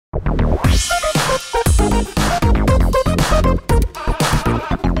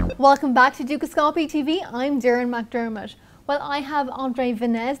Welcome back to Dukascopy TV. I'm Darren McDermott. Well, I have Andre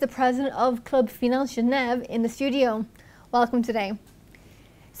Vineis, the president of Club Finance Genève, in the studio. Welcome today.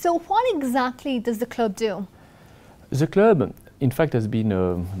 So what exactly does the club do? The club, in fact, has been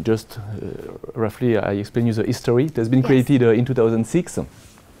roughly, I explain you the history. It has been created in 2006.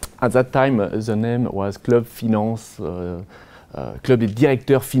 At that time, the name was Club Finance, Club des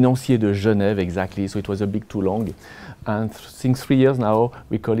Directeurs Financiers de Genève, exactly, so it was a bit too long. And since 3 years now,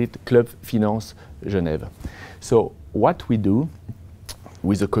 we call it Club Finance Genève. So what we do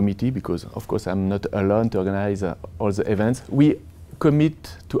with the committee, because of course I'm not alone to organize all the events, we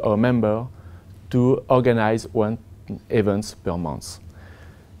commit to our member to organize one event per month.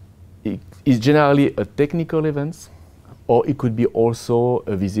 It is generally a technical event, or it could be also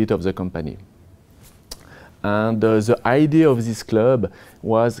a visit of the company. And the idea of this club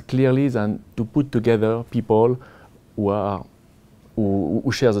was clearly then to put together people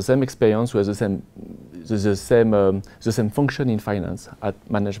who share the same experience, who have the same function in finance at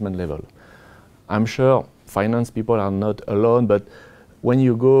management level. I'm sure finance people are not alone, but when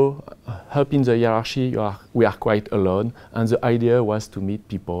you go up in the hierarchy, we are quite alone. And the idea was to meet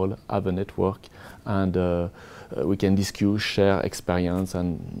people, have a network, and we can discuss, share experience,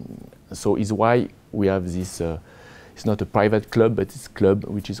 and so it's why we have this. It's not a private club, but it's a club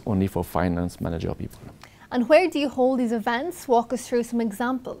which is only for finance manager people. And where do you hold these events? Walk us through some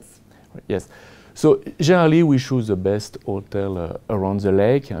examples. Yes. So generally we choose the best hotel around the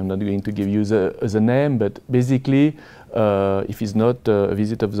lake. I'm not going to give you the name, but basically if it's not a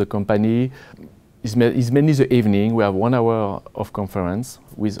visit of the company, it's mainly the evening. We have 1 hour of conference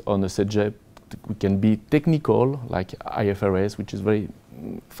with on a subject. We can be technical, like IFRS, which is very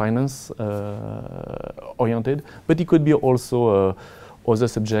finance oriented, but it could be also other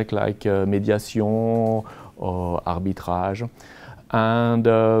subjects like mediation or arbitrage.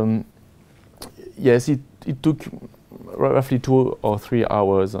 And yes, it took roughly 2 or 3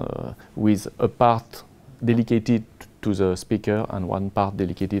 hours with a part dedicated to the speaker and one part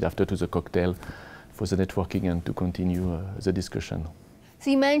dedicated after to the cocktail for the networking and to continue the discussion. So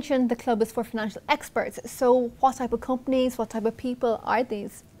you mentioned the club is for financial experts. So what type of companies, what type of people are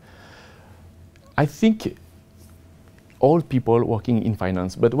these? I think all people working in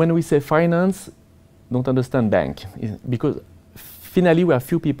finance, but when we say finance, don't understand bank, because finally we have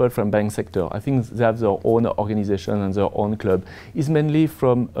few people from bank sector. I think they have their own organization and their own club. It's mainly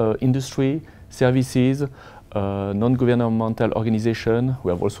from industry, services, non-governmental organization.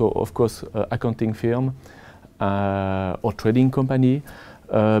 We have also, of course, accounting firm or trading company.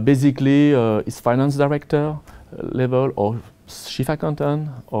 Basically, it's finance director level or chief accountant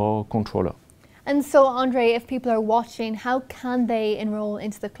or controller. And so, Andre, if people are watching, how can they enroll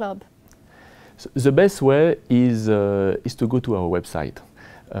into the club? So the best way is to go to our website,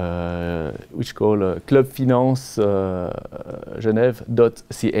 which called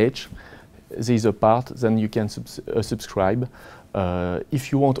clubfinancegeneve.ch. There is a part, then you can subscribe.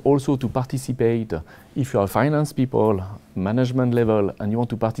 If you want also to participate, if you are finance people, management level, and you want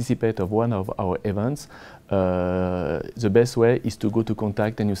to participate of one of our events, the best way is to go to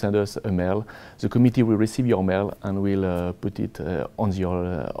contact and you send us a mail. The committee will receive your mail and will put it on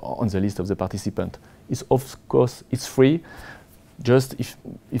the list of the participants. It's of course it's free. Just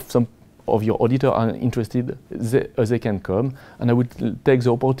if some of your auditors are interested, they can come. And I would take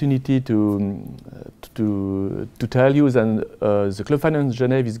the opportunity to tell you that the Club Finance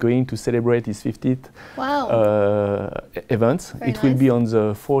Genève is going to celebrate its 50th event. It will be on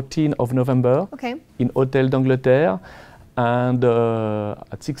the 14th of November in Hôtel d'Angleterre and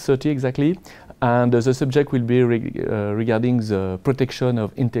at 6:30 exactly. And the subject will be regarding the protection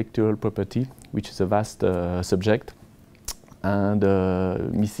of intellectual property, which is a vast subject. And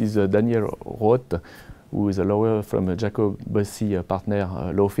Mrs. Danielle Roth, who is a lawyer from Jacob Bossy partner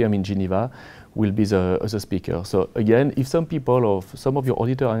law firm in Geneva, will be the speaker. So again, if some people or some of your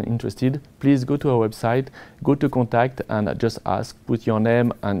auditors are interested, please go to our website, go to contact, and just ask, put your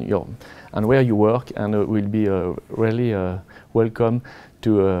name and where you work, and we'll be really welcome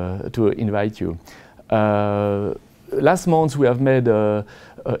to invite you. Last month we have made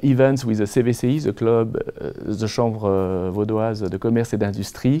events with the CVCI, the club, the Chambre Vaudoise de Commerce et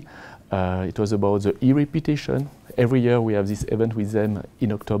d'Industrie. It was about the e-reputation. Every year we have this event with them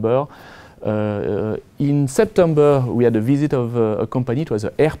in October. In September we had a visit of a company. It was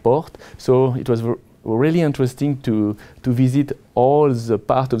an airport, so it was really interesting to visit all the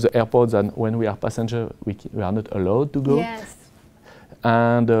part of the airport, and when we are passenger we are not allowed to go. Yes.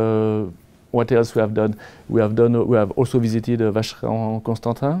 And what else we have done? We have also visited Vacheron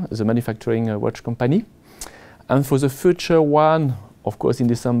Constantin, the manufacturing watch company. And for the future one, of course, in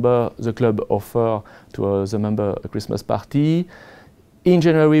December, the club offer to the member a Christmas party. In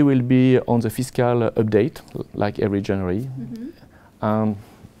January, we'll be on the fiscal update, like every January.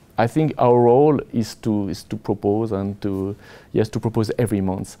 I think our role is to propose and to propose every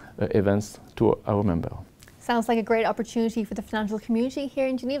month events to our member. Sounds like a great opportunity for the financial community here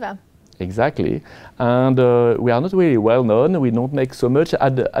in Geneva. Exactly, and we are not really well known. We don't make so much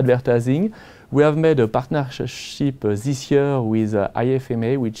advertising. We have made a partnership this year with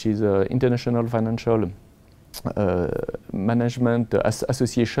IFMA, which is an international financial management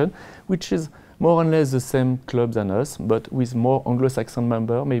association, which is more or less the same club than us, but with more Anglo-Saxon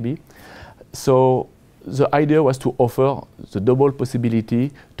members maybe. So the idea was to offer the double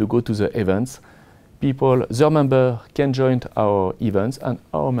possibility to go to the events. Their member can join our events, and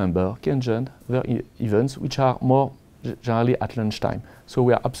our member can join their events, which are more generally at lunchtime. So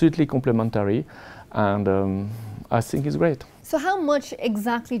we are absolutely complementary, and I think it's great. So how much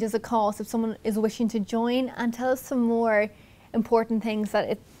exactly does it cost if someone is wishing to join? And tell us some more important things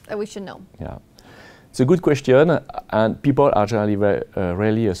that we should know. Yeah, it's a good question, and people are generally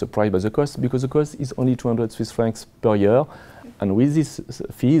really surprised by the cost, because the cost is only 200 Swiss francs per year, and with these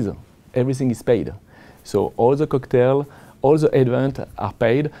fees, everything is paid. So all the cocktail, all the events are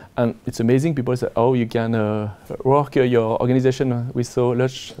paid, and it's amazing. People say, "Oh, you can work your organization with so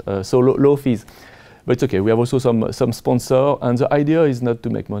low fees." But it's okay. We have also some sponsor, and the idea is not to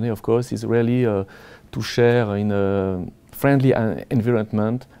make money. Of course, it's really to share in a friendly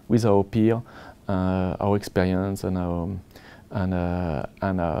environment with our peer, our experience, and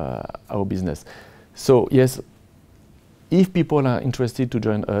our business. So yes, if people are interested to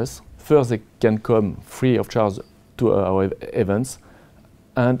join us, first they can come free of charge to our events,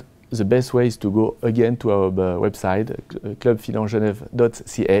 and the best way is to go again to our website,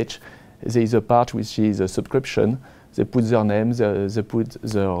 clubfinancegenève.ch. There is a part which is a subscription. They put their names, they put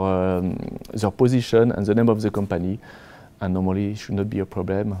their position and the name of the company, and normally it should not be a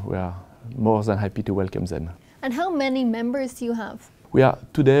problem. We are more than happy to welcome them. And how many members do you have? We are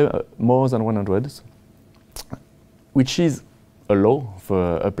today more than 100, which is a low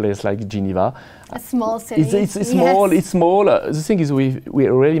for a place like Geneva. A small city. It's small. It's small. The thing is, we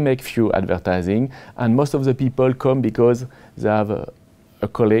really make few advertising, and most of the people come because they have a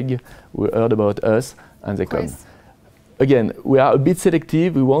colleague who heard about us, and they come. Again, we are a bit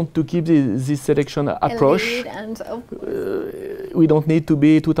selective. We want to keep this selection approach. We don't need to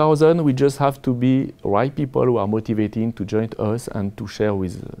be 2,000. We just have to be right people who are motivating to join us and to share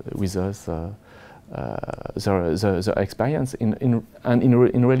with us the experience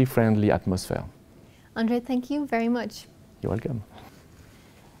in really friendly atmosphere. Andre, thank you very much. You're welcome.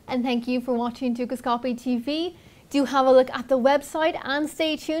 And thank you for watching Dukascopy TV. Do have a look at the website and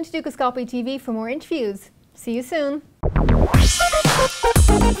stay tuned to Dukascopy TV for more interviews. See you soon.